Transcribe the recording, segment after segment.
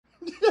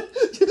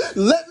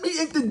Let me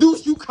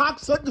introduce you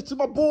cocksuckers to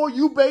my boy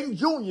Eubank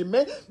Jr.,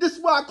 man. This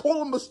is why I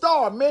call him a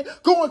star, man.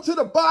 Going to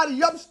the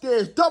body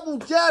upstairs, double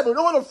jabbing,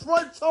 on the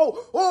front toe,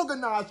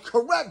 organized,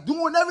 correct,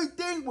 doing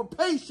everything with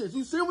patience.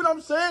 You see what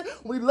I'm saying?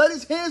 When he let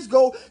his hands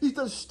go, he's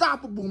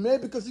unstoppable,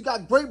 man, because he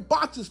got great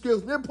boxing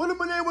skills, man. Put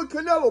him in there with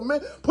Canelo,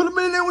 man. Put him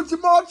in there with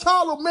Jamal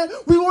Charlo, man.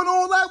 We want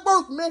all that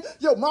work, man.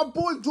 Yo, my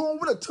boy doing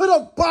with it to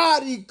the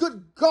body.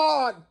 Good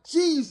God,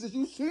 Jesus.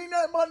 You seen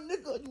that, my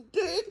nigga? You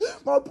did?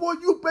 My boy,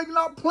 Eubank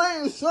not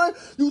playing, son.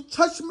 You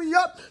touch me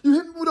up, you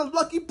hit me with a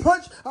lucky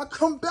punch, I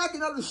come back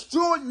and I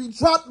destroy you. He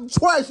dropped him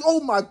twice. Oh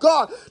my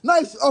God.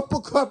 Nice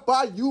uppercut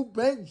by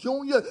Eubank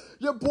Jr.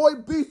 Your boy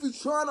Beefy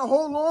trying to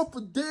hold on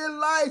for dear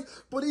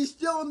life, but he's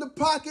still in the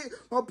pocket.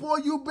 My boy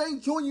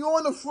Eubank Jr.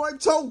 on the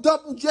front toe,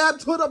 double jab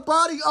to the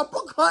body,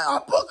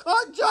 uppercut, to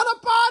the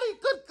body.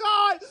 Good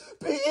God.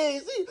 Be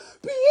easy.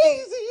 Be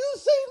easy. You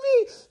see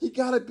me? He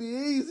gotta be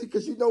easy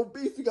because you know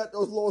Beefy got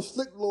those little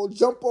slick little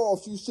jump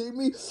offs. You see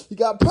me? He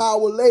got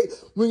power late.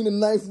 Ring the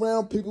ninth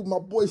round, people. My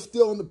boy's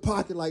still in the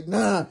pocket like,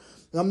 nah,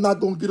 I'm not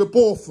going to get up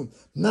off him.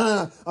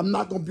 Nah, I'm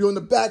not going to be on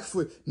the back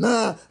foot.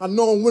 Nah, I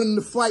know I'm winning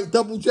the fight.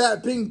 Double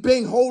jab, bing,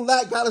 bing, whole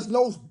lot, got his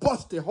nose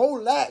busted,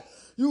 whole lot.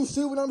 You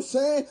see what I'm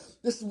saying?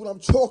 This is what I'm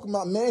talking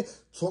about, man.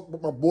 Talk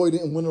about my boy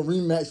didn't win a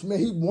rematch, man.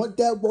 He want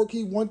that work.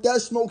 He want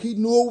that smoke. He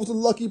knew it was a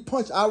lucky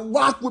punch. I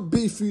rock with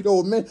Beefy,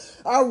 though, man.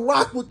 I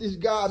rock with this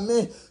guy,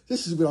 man.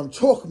 This is what I'm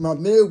talking about,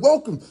 man.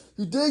 Welcome.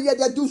 You did? Yeah,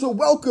 that dude's a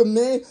welcome,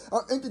 man.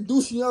 I'm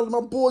introducing y'all to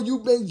my boy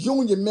Eubank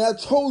Jr., man. I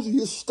told you,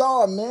 he's a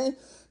star, man.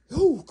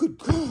 Oh, good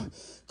God.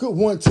 Good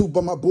 1-2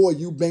 by my boy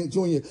Eubank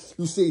Jr.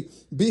 You see,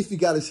 Beefy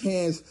got his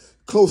hands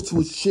close to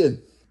his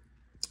chin.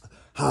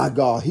 High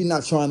guard. He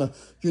not trying to,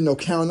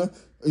 counter.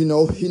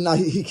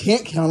 He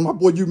can't counter. My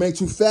boy Eubank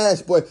too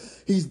fast, but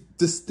he's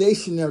just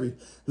stationary,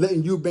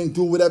 letting Eubank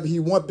do whatever he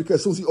wants because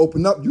as soon as he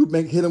open up,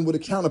 Eubank hit him with a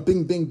counter,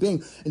 bing, bing,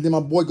 bing, and then my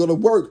boy go to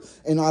work.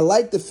 And I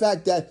like the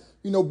fact that,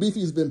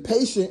 Beefy's been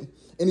patient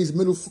in these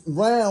middle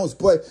rounds,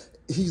 but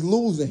he's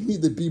losing. He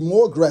need to be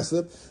more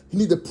aggressive. He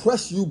need to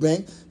press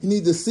Eubank. He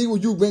need to see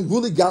what Eubank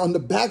really got on the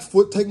back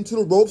foot, take him to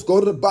the ropes, go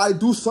to the body,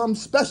 do something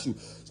special.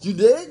 You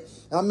dig?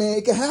 I mean,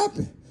 it can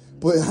happen.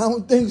 But I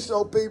don't think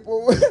so,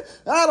 people.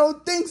 I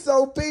don't think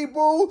so,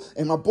 people.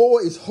 And my boy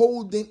is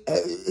holding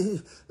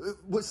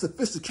with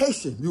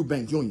sophistication,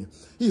 Eubank Jr.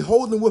 He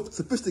holding with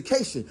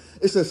sophistication.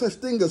 It's a such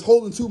thing as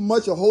holding too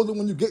much or holding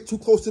when you get too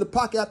close to the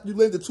pocket after you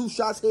land the 2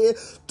 shots here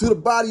to the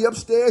body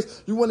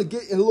upstairs. You want to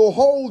get in a little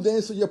hold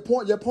in so your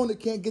opponent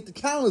can't get the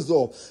counters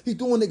off. He's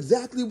doing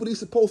exactly what he's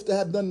supposed to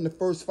have done in the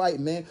first fight,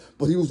 man.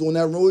 But he was on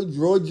that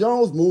Roy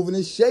Jones moving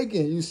and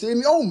shaking. You see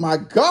me? Oh, my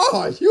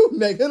God.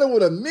 Eubank hit him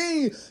with a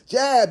mean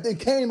jab. Then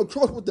came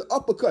across with the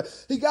uppercut.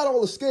 He got all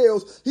the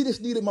scales. He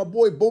just needed my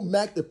boy Bo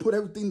Mac to put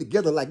everything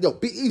together like, yo,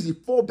 be easy,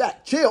 fall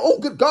back, chill. Oh,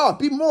 good God.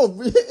 Be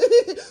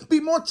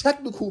more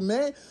technical,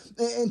 man,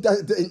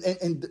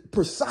 and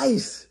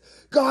precise.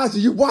 Guys,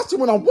 you watching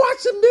when I'm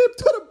watching, man,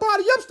 to the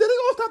body upstairs. They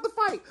gonna stop the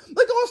fight. They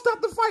gonna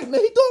stop the fight, man.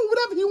 He doing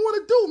whatever he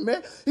want to do,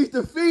 man. He's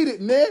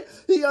defeated, man.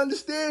 He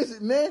understands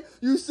it, man.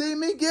 You see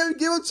me? Give it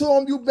to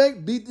him,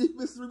 Eubank. Be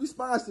defensively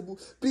responsible.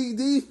 Be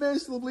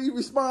defensively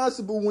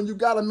responsible when you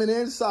got him in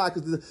the inside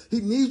because he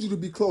needs you to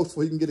be close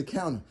so he can get a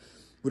counter.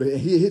 But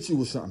he'll hit you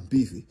with something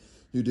beefy.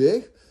 You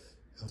dig?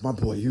 My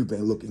boy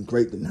Eubank looking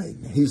great tonight,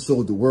 man. He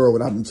showed the world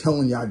what I've been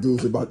telling y'all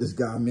dudes about this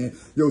guy, man.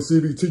 Yo,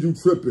 CBT, you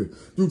tripping.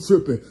 You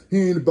tripping.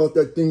 He ain't about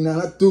that thing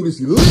now. I threw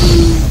this.